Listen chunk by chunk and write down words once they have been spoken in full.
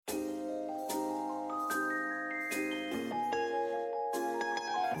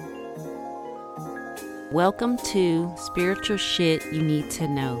Welcome to Spiritual Shit You Need to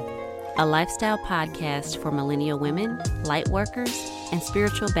Know, a lifestyle podcast for millennial women, light workers, and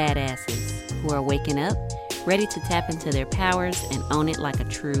spiritual badasses who are waking up, ready to tap into their powers and own it like a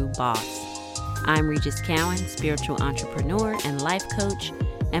true boss. I'm Regis Cowan, spiritual entrepreneur and life coach,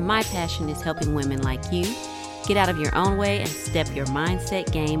 and my passion is helping women like you get out of your own way and step your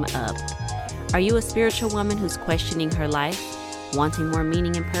mindset game up. Are you a spiritual woman who's questioning her life, wanting more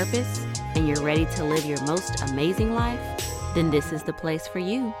meaning and purpose, and you're ready to live your most amazing life? Then this is the place for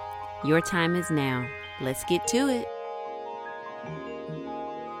you. Your time is now. Let's get to it.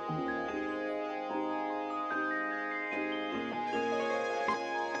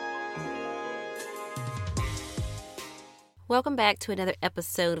 Welcome back to another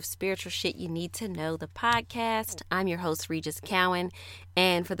episode of Spiritual Shit You Need to Know, the podcast. I'm your host, Regis Cowan,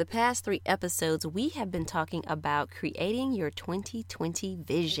 and for the past 3 episodes, we have been talking about creating your 2020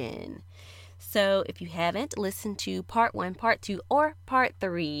 vision. So if you haven't listened to part 1, part 2, or part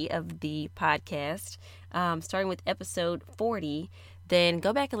 3 of the podcast, starting with episode 40, then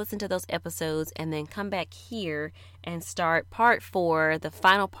go back and listen to those episodes and then come back here and start part 4, the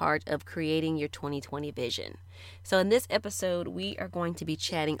final part of creating your 2020 vision. So in this episode, we are going to be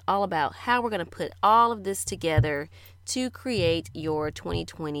chatting all about how we're going to put all of this together to create your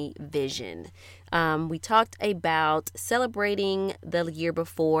 2020 vision. We talked about celebrating the year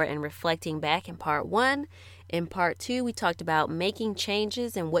before and reflecting back in part 1. In part 2, we talked about making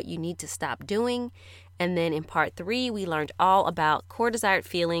changes and what you need to stop doing. And then in part 3, we learned all about core desired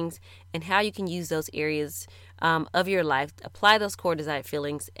feelings and how you can use those areas of your life, apply those core desired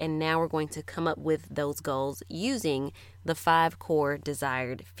feelings, and now we're going to come up with those goals using the 5 core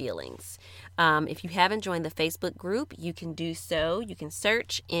desired feelings. If you haven't joined the Facebook group, you can do so. You can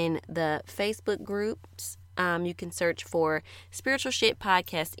search in the Facebook groups. You can search for Spiritual Shit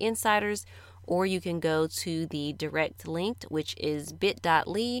Podcast Insiders, or you can go to the direct link, which is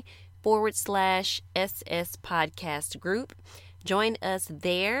bit.ly/SS Podcast Group. Join us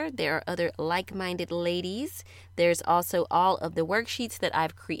there. There are other like-minded ladies. There's also all of the worksheets that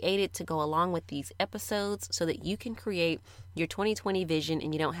I've created to go along with these episodes so that you can create your 2020 vision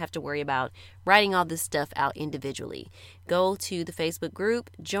and you don't have to worry about writing all this stuff out individually. Go to the Facebook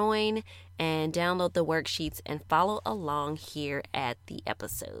group, join, and download the worksheets and follow along here at the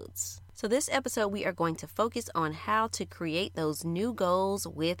episodes. So this episode, we are going to focus on how to create those new goals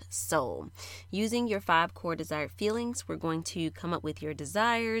with soul. Using your 5 core desired feelings, we're going to come up with your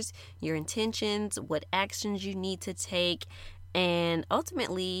desires, your intentions, what actions you need to take, and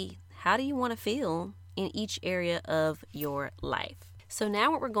ultimately, how do you want to feel in each area of your life? So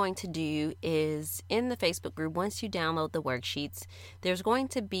now what we're going to do is in the Facebook group, once you download the worksheets, there's going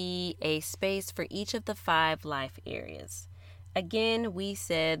to be a space for each of the 5 life areas. Again, we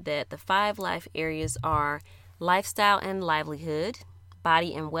said that the 5 life areas are lifestyle and livelihood,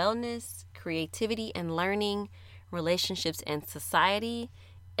 body and wellness, creativity and learning, relationships and society,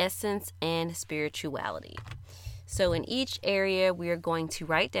 essence and spirituality. So in each area, we are going to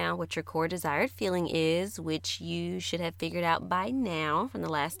write down what your core desired feeling is, which you should have figured out by now from the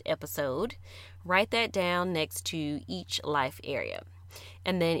last episode. Write that down next to each life area.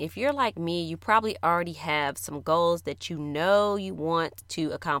 And then if you're like me, you probably already have some goals that you know you want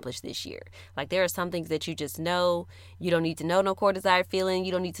to accomplish this year. Like there are some things that you just know. You don't need to know no core desired feeling.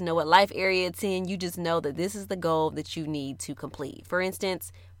 You don't need to know what life area it's in. You just know that this is the goal that you need to complete. For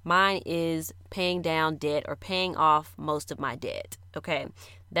instance, mine is paying down debt or paying off most of my debt. Okay,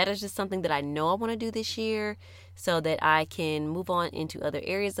 that is just something that I know I want to do this year so that I can move on into other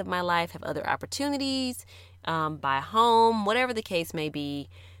areas of my life, have other opportunities, buy a home, whatever the case may be.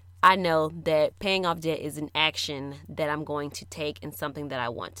 I know that paying off debt is an action that I'm going to take and something that I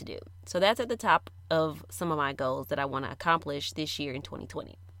want to do. So that's at the top of some of my goals that I want to accomplish this year in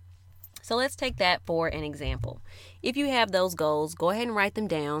 2020. So let's take that for an example. If you have those goals, go ahead and write them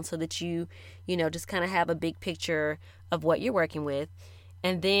down so that you just kind of have a big picture of what you're working with.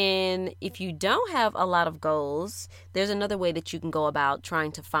 And then if you don't have a lot of goals, there's another way that you can go about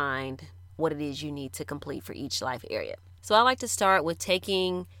trying to find what it is you need to complete for each life area. So I like to start with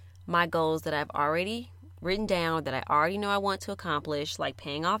taking my goals that I've already written down, that I already know I want to accomplish, like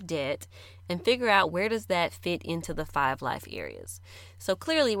paying off debt, and figure out where does that fit into the 5 life areas. So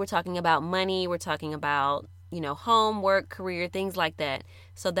clearly we're talking about money, we're talking about, home, work, career, things like that.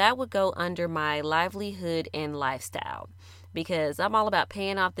 So that would go under my livelihood and lifestyle, because I'm all about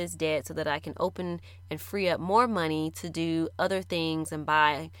paying off this debt so that I can open and free up more money to do other things and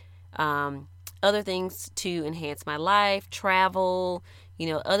buy other things to enhance my life, travel,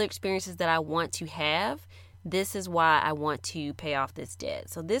 other experiences that I want to have. this is why I want to pay off this debt.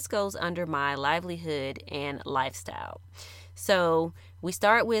 So this goes under my livelihood and lifestyle. So we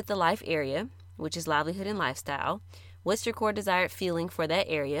start with the life area, which is livelihood and lifestyle. What's your core desired feeling for that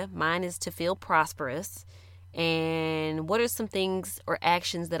area? Mine is to feel prosperous. And what are some things or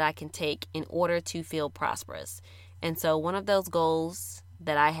actions that I can take in order to feel prosperous? And so one of those goals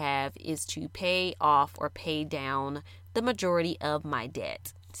that I have is to pay off or pay down the majority of my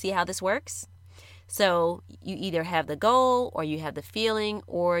debt. See how this works? So you either have the goal, or you have the feeling,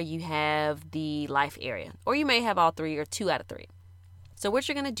 or you have the life area, or you may have all three or 2 out of 3. So what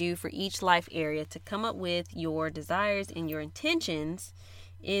you're going to do for each life area to come up with your desires and your intentions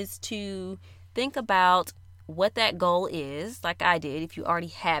is to think about what that goal is, like I did, if you already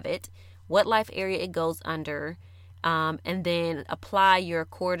have it, what life area it goes under, and then apply your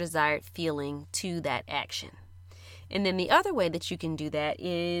core desired feeling to that action. And then the other way that you can do that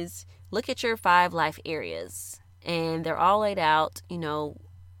is look at your 5 life areas, and they're all laid out,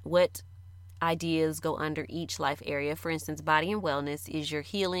 what ideas go under each life area. For instance, body and wellness is your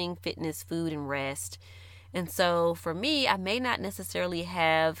healing, fitness, food, and rest. And so for me, I may not necessarily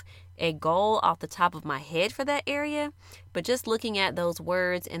have a goal off the top of my head for that area, but just looking at those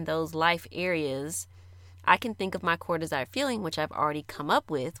words and those life areas, I can think of my core desired feeling, which I've already come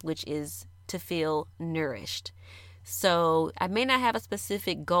up with, which is to feel nourished. So I may not have a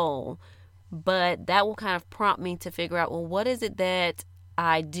specific goal, but that will kind of prompt me to figure out, well, what is it that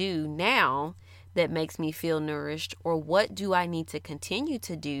I do now that makes me feel nourished, or what do I need to continue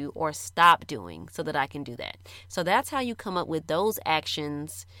to do or stop doing so that I can do that? So that's how you come up with those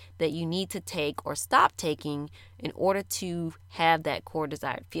actions that you need to take or stop taking in order to have that core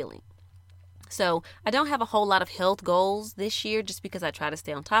desired feeling. So I don't have a whole lot of health goals this year just because I try to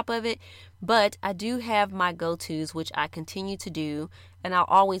stay on top of it, but I do have my go-tos, which I continue to do and I'll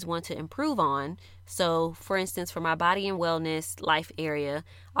always want to improve on. So for instance, for my body and wellness life area,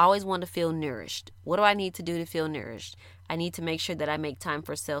 I always want to feel nourished. What do I need to do to feel nourished? I need to make sure that I make time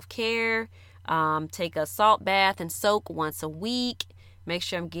for self-care, take a salt bath and soak once a week, make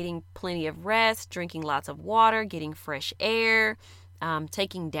sure I'm getting plenty of rest, drinking lots of water, getting fresh air,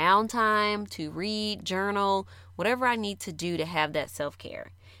 taking downtime to read, journal, whatever I need to do to have that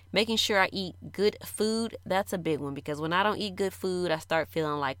self-care. Making sure I eat good food, that's a big one, because when I don't eat good food, I start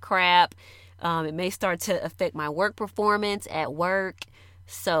feeling like crap. It may start to affect my work performance at work.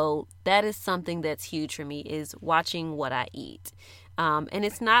 So that is something that's huge for me, is watching what I eat. And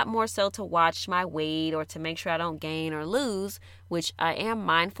it's not more so to watch my weight or to make sure I don't gain or lose, which I am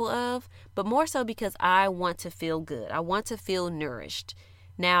mindful of, but more so because I want to feel good. I want to feel nourished.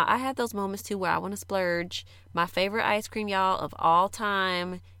 Now, I have those moments too where I want to splurge. My favorite ice cream, y'all, of all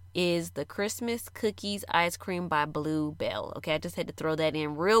time is the Christmas Cookies ice cream by Blue Bell. Okay, I just had to throw that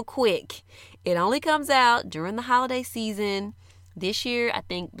in real quick. It only comes out during the holiday season. This year, I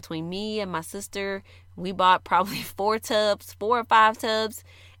think between me and my sister, we bought probably 4 or 5 tubs,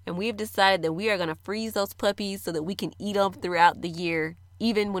 and we have decided that we are going to freeze those puppies so that we can eat them throughout the year,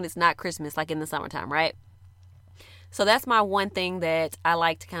 even when it's not Christmas, like in the summertime, right? So that's my one thing that I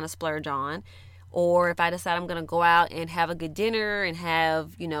like to kind of splurge on. Or if I decide I'm going to go out and have a good dinner and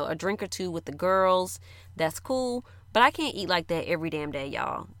have, a drink or 2 with the girls, that's cool. But I can't eat like that every damn day,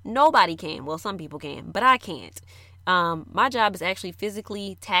 y'all. Nobody can. Well, some people can, but I can't. My job is actually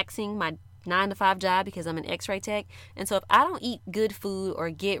physically taxing, my 9-to-5 job, because I'm an x-ray tech. And so if I don't eat good food or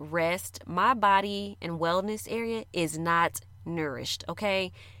get rest, my body and wellness area is not nourished,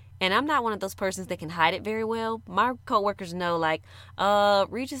 okay? And I'm not one of those persons that can hide it very well. My coworkers know,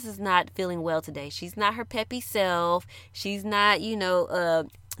 Regis is not feeling well today. She's not her peppy self. She's not,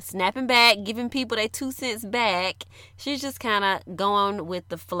 snapping back, giving people their 2 cents back. She's just kind of going with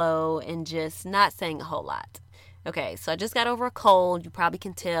the flow and just not saying a whole lot. Okay, so I just got over a cold. You probably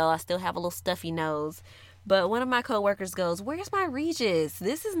can tell I still have a little stuffy nose. But one of my coworkers goes, "Where's my Regis?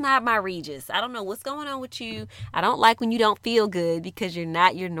 This is not my Regis. I don't know what's going on with you. I don't like when you don't feel good because you're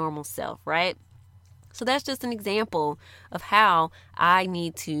not your normal self," right? So that's just an example of how I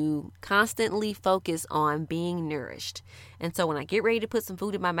need to constantly focus on being nourished. And so when I get ready to put some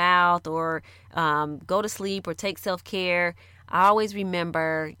food in my mouth or go to sleep or take self-care, I always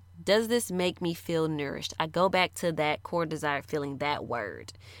remember, does this make me feel nourished? I go back to that core desired feeling, that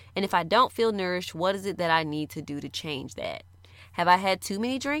word. And if I don't feel nourished, what is it that I need to do to change that? Have I had too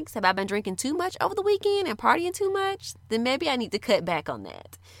many drinks? Have I been drinking too much over the weekend and partying too much? Then maybe I need to cut back on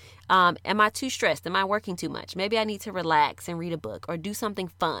that. Am I too stressed? Am I working too much? Maybe I need to relax and read a book or do something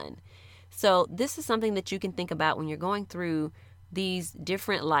fun. So this is something that you can think about when you're going through these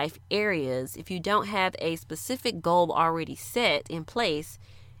different life areas. If you don't have a specific goal already set in place,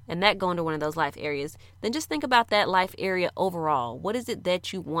 and that go into one of those life areas, then just think about that life area overall. What is it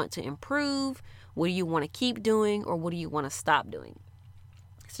that you want to improve? What do you want to keep doing, or what do you want to stop doing?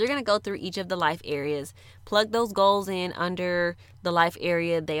 So you're going to go through each of the life areas, plug those goals in under the life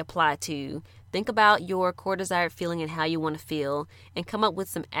area they apply to. Think about your core desired feeling and how you want to feel, and come up with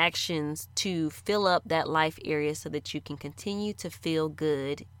some actions to fill up that life area so that you can continue to feel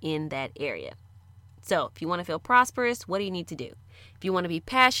good in that area. So if you want to feel prosperous, what do you need to do? If you want to be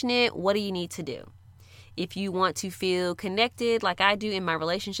passionate, what do you need to do? If you want to feel connected like I do in my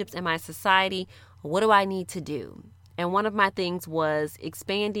relationships and my society, what do I need to do? And one of my things was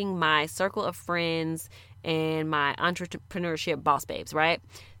expanding my circle of friends and my entrepreneurship boss babes, right?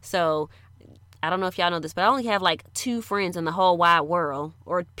 So I don't know if y'all know this, but I only have like 2 friends in the whole wide world,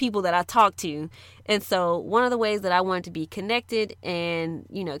 or people that I talk to. And so one of the ways that I wanted to be connected and,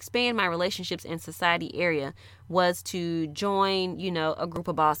 expand my relationships and society area was to join, a group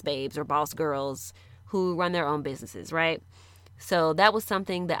of boss babes or boss girls who run their own businesses, right? So that was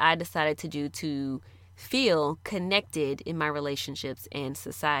something that I decided to do to feel connected in my relationships and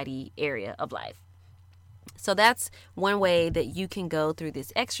society area of life. So that's one way that you can go through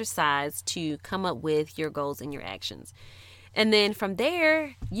this exercise to come up with your goals and your actions. And then from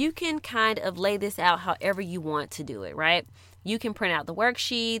there, you can kind of lay this out however you want to do it, right? You can print out the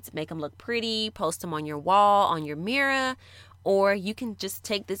worksheets, make them look pretty, post them on your wall, on your mirror, or you can just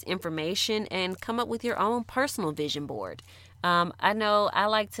take this information and come up with your own personal vision board. I know I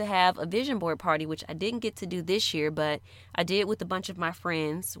like to have a vision board party, which I didn't get to do this year, but I did with a bunch of my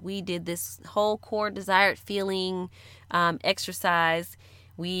friends. We did this whole core desired feeling exercise.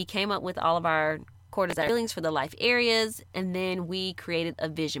 We came up with all of our core desired feelings for the life areas, and then we created a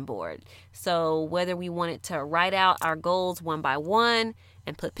vision board. So whether we wanted to write out our goals one by one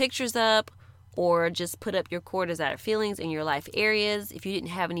and put pictures up, or just put up your core desired feelings in your life areas. If you didn't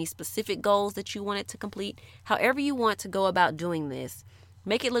have any specific goals that you wanted to complete, however you want to go about doing this,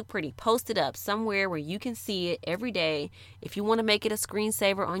 make it look pretty. Post it up somewhere where you can see it every day. If you want to make it a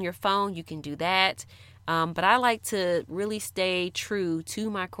screensaver on your phone, you can do that. But I like to really stay true to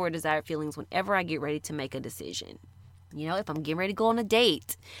my core desired feelings whenever I get ready to make a decision. If I'm getting ready to go on a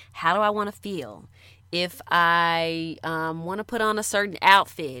date, how do I want to feel? If I want to put on a certain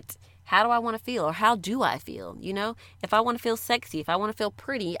outfit, how do I want to feel, or how do I feel? If I want to feel sexy, if I want to feel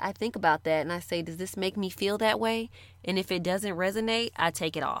pretty, I think about that and I say, does this make me feel that way? And if it doesn't resonate, I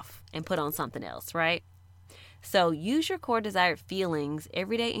take it off and put on something else, right? So use your core desired feelings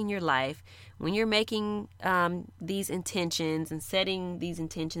every day in your life when you're making these intentions and setting these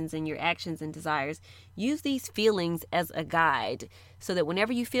intentions and your actions and desires. Use these feelings as a guide so that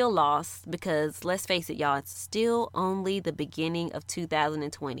whenever you feel lost, because let's face it, y'all, it's still only the beginning of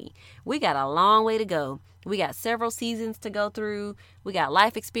 2020. We got a long way to go. We got several seasons to go through. We got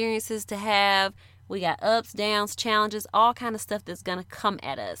life experiences to have. We got ups, downs, challenges, all kind of stuff that's going to come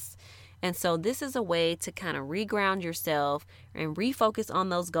at us. And so this is a way to kind of reground yourself and refocus on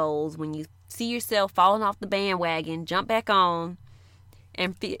those goals. When you see yourself falling off the bandwagon, jump back on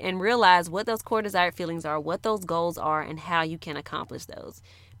and realize what those core desired feelings are, what those goals are, and how you can accomplish those.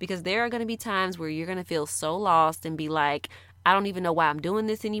 Because there are going to be times where you're going to feel so lost and be like, I don't even know why I'm doing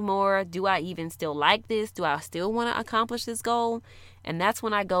this anymore. Do I even still like this? Do I still want to accomplish this goal? And that's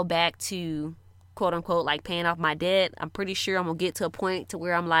when I go back to, quote unquote, like paying off my debt. I'm pretty sure I'm going to get to a point to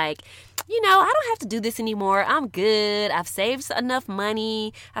where I'm like, I don't have to do this anymore. I'm good. I've saved enough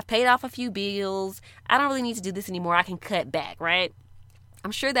money. I've paid off a few bills. I don't really need to do this anymore. I can cut back, right?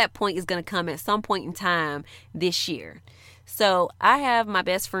 I'm sure that point is going to come at some point in time this year. So I have my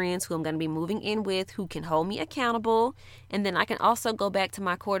best friends who I'm going to be moving in with who can hold me accountable. And then I can also go back to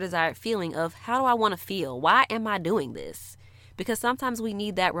my core desired feeling of how do I want to feel? Why am I doing this? Because sometimes we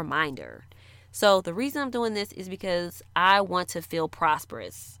need that reminder. So the reason I'm doing this is because I want to feel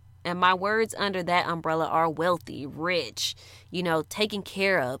prosperous. And my words under that umbrella are wealthy, rich, taken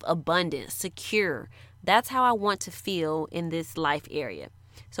care of, abundant, secure. That's how I want to feel in this life area.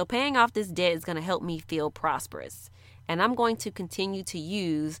 So paying off this debt is going to help me feel prosperous. And I'm going to continue to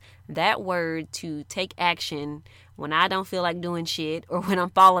use that word to take action when I don't feel like doing shit or when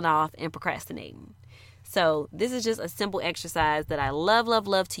I'm falling off and procrastinating. So this is just a simple exercise that I love, love,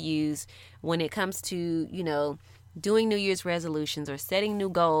 love to use when it comes to, doing New Year's resolutions or setting new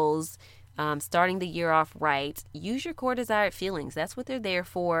goals, starting the year off right. Use your core desired feelings. That's what they're there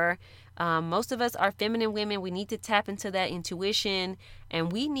for. Most of us are feminine women. We need to tap into that intuition,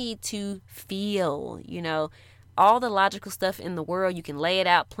 and we need to feel, all the logical stuff in the world. You can lay it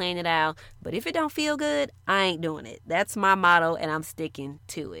out, plan it out, but if it don't feel good, I ain't doing it. That's my motto, and I'm sticking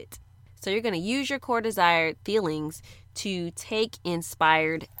to it. So you're going to use your core desired feelings to take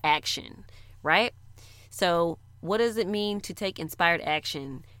inspired action, right? So what does it mean to take inspired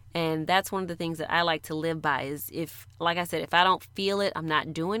action? And that's one of the things that I like to live by is if, like I said, if I don't feel it, I'm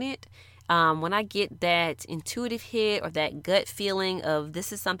not doing it. When I get that intuitive hit or that gut feeling of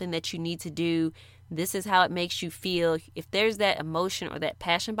this is something that you need to do, this is how it makes you feel. If there's that emotion or that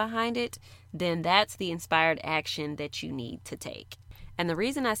passion behind it, then that's the inspired action that you need to take. And the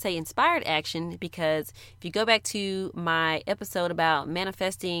reason I say inspired action, because if you go back to my episode about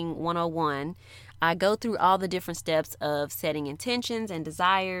Manifesting 101, I go through all the different steps of setting intentions and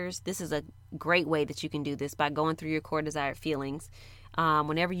desires. This is a great way that you can do this by going through your core desired feelings.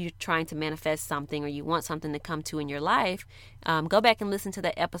 Whenever you're trying to manifest something or you want something to come to in your life, go back and listen to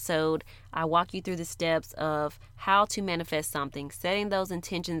that episode. I walk you through the steps of how to manifest something, setting those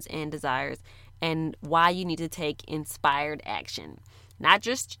intentions and desires, and why you need to take inspired action. Not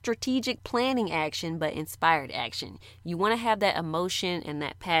just strategic planning action, but inspired action. You want to have that emotion and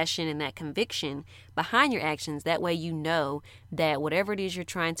that passion and that conviction behind your actions. That way you know that whatever it is you're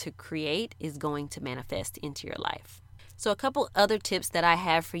trying to create is going to manifest into your life. So a couple other tips that I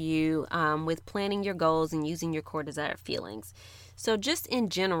have for you with planning your goals and using your core desired feelings. So just in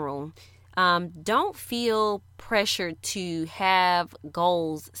general, don't feel pressured to have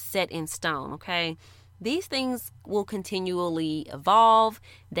goals set in stone, okay? These things will continually evolve.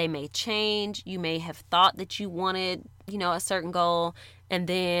 They may change. You may have thought that you wanted, a certain goal. And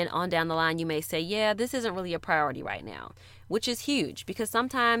then on down the line, you may say, yeah, this isn't really a priority right now, which is huge because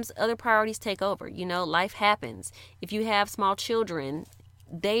sometimes other priorities take over. Life happens. If you have small children,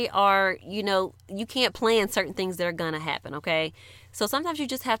 they are, you can't plan certain things that are going to happen, okay? So sometimes you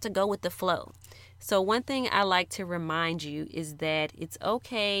just have to go with the flow. So one thing I like to remind you is that it's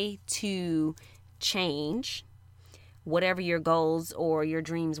okay to change whatever your goals or your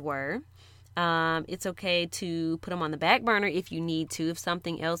dreams were. It's okay to put them on the back burner if you need to. If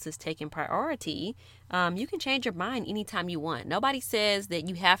something else is taking priority, you can change your mind anytime you want. Nobody says that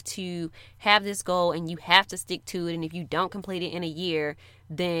you have to have this goal and you have to stick to it. And if you don't complete it in a year,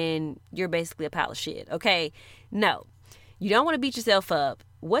 then you're basically a pile of shit. Okay? No, you don't want to beat yourself up.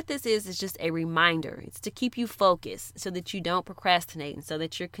 What this is just a reminder. It's to keep you focused so that you don't procrastinate and so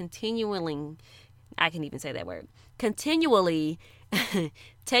that you're continually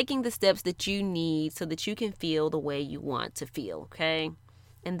taking the steps that you need so that you can feel the way you want to feel, okay?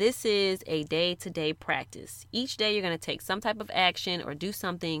 And this is a day-to-day practice. Each day you're going to take some type of action or do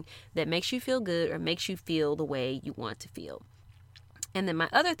something that makes you feel good or makes you feel the way you want to feel. And then my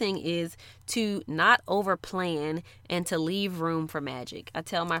other thing is to not overplan and to leave room for magic. I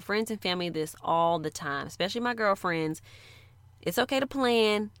tell my friends and family this all the time, especially my girlfriends. It's okay to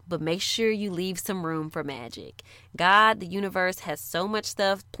plan, but make sure you leave some room for magic. God, the universe, has so much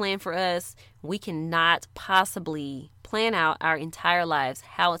stuff planned for us. We cannot possibly plan out our entire lives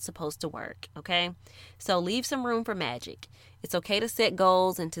how it's supposed to work, okay? So leave some room for magic. It's okay to set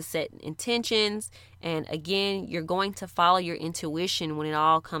goals and to set intentions. And again, you're going to follow your intuition when it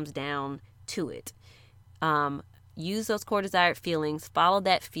all comes down to it. Use those core desired feelings. Follow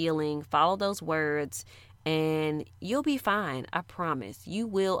that feeling. Follow those words. And you'll be fine. I promise. You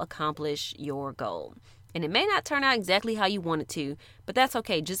will accomplish your goal. And it may not turn out exactly how you want it to, but that's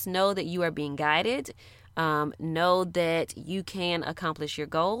okay. Just know that you are being guided. Know that you can accomplish your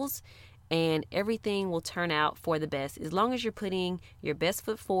goals and everything will turn out for the best. As long as you're putting your best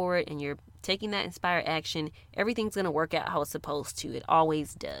foot forward and you're taking that inspired action, everything's going to work out how it's supposed to. It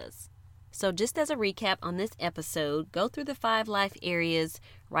always does. So just as a recap on this episode, go through the 5 life areas,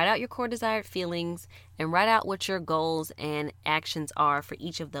 write out your core desired feelings, and write out what your goals and actions are for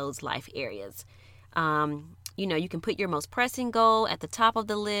each of those life areas. You can put your most pressing goal at the top of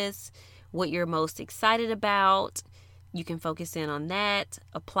the list, what you're most excited about. You can focus in on that,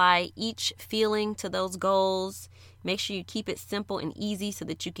 apply each feeling to those goals. Make sure you keep it simple and easy so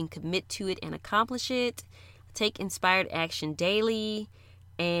that you can commit to it and accomplish it. Take inspired action daily.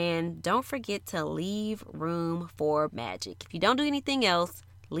 And don't forget to leave room for magic. If you don't do anything else,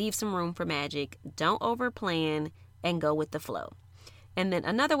 leave some room for magic. Don't overplan and go with the flow. And then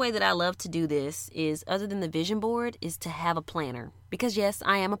another way that I love to do this is, other than the vision board, is to have a planner. Because yes,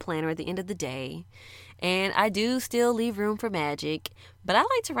 I am a planner at the end of the day. And I do still leave room for magic. But I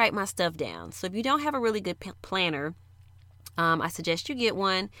like to write my stuff down. So if you don't have a really good planner, I suggest you get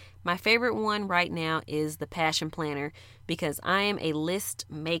one. My favorite one right now is the Passion Planner because I am a list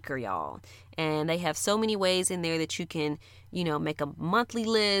maker, y'all. And they have so many ways in there that you can, make a monthly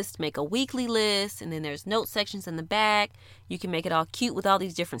list, make a weekly list, and then there's note sections in the back. You can make it all cute with all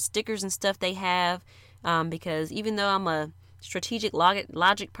these different stickers and stuff they have. Because even though I'm a strategic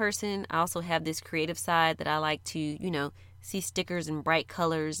logic person. I also have this creative side that I like to, see stickers and bright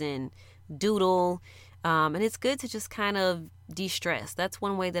colors and doodle. And it's good to just kind of de-stress. That's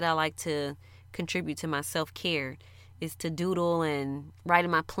one way that I like to contribute to my self-care, is to doodle and write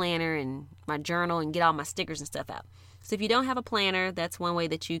in my planner and my journal and get all my stickers and stuff out. So if you don't have a planner, that's one way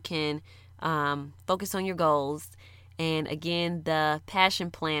that you can focus on your goals. And again, the Passion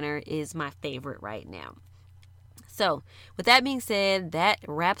Planner is my favorite right now. So with that being said, that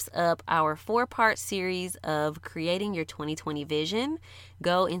wraps up our 4-part series of creating your 2020 vision.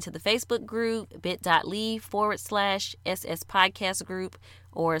 Go into the Facebook group, bit.ly/SS Podcast Group,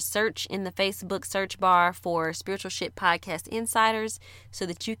 or search in the Facebook search bar for Spiritual Shit Podcast Insiders so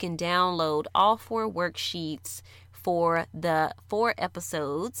that you can download all 4 worksheets for the 4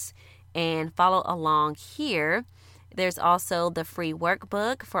 episodes and follow along here. There's also the free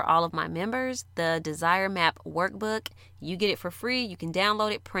workbook for all of my members, the Desire Map workbook. You get it for free. You can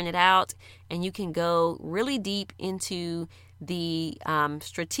download it, print it out, and you can go really deep into the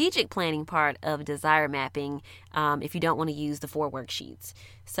strategic planning part of desire mapping if you don't want to use the 4 worksheets.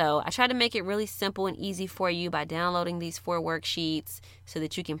 So I try to make it really simple and easy for you by downloading these 4 worksheets so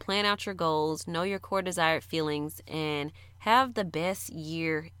that you can plan out your goals, know your core desired feelings, and have the best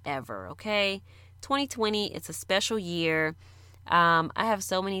year ever, okay? 2020, it's a special year. I have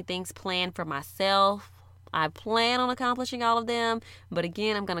so many things planned for myself. I plan on accomplishing all of them, but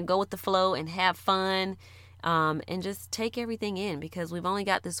again, I'm going to go with the flow and have fun and just take everything in, because we've only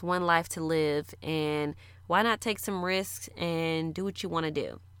got this one life to live, and why not take some risks and do what you want to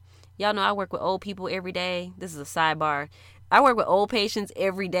do? Y'all know I work with old people every day. This is a sidebar. I work with old patients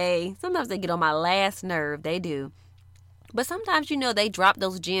every day. Sometimes they get on my last nerve. They do. But sometimes, they drop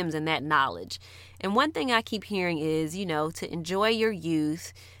those gems and that knowledge. And one thing I keep hearing is, to enjoy your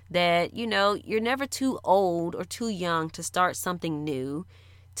youth, that, you're never too old or too young to start something new,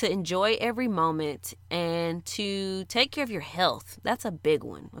 to enjoy every moment, and to take care of your health. That's a big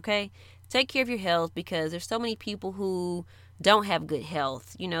one, okay? Take care of your health, because there's so many people who don't have good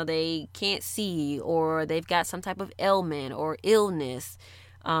health. They can't see, or they've got some type of ailment or illness.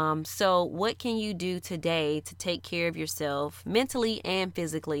 So what can you do today to take care of yourself mentally and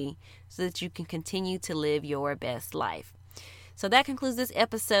physically so that you can continue to live your best life? So that concludes this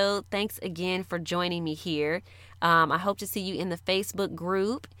episode. Thanks again for joining me here. I hope to see you in the Facebook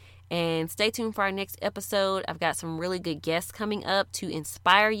group, and stay tuned for our next episode. I've got some really good guests coming up to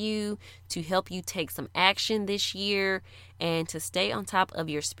inspire you, to help you take some action this year, and to stay on top of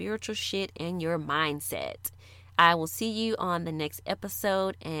your spiritual shit and your mindset. I will see you on the next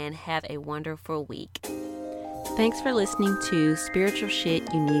episode, and have a wonderful week. Thanks for listening to Spiritual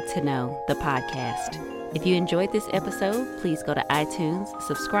Shit You Need to Know, the podcast. If you enjoyed this episode, please go to iTunes,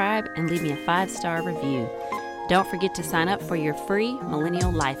 subscribe, and leave me a 5-star review. Don't forget to sign up for your free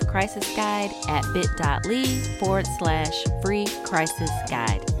Millennial Life Crisis Guide at bit.ly/free crisis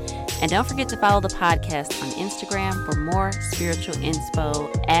guide. And don't forget to follow the podcast on Instagram for more spiritual inspo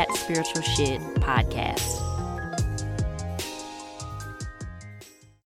at Spiritual Shit Podcast.